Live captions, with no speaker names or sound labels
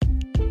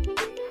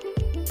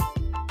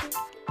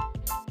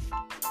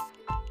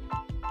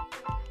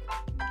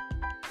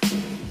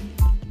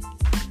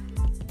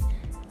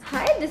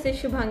this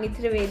is Shubhangi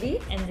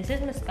Trivedi. And this is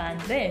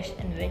Muskan Bish,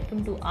 and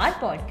welcome to our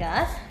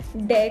podcast,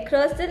 Dare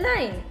Cross the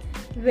Line,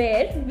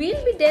 where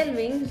we'll be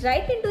delving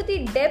right into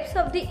the depths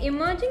of the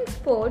emerging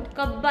sport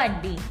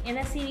Kabaddi, in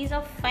a series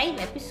of 5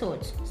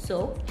 episodes.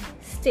 So,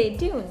 stay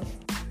tuned.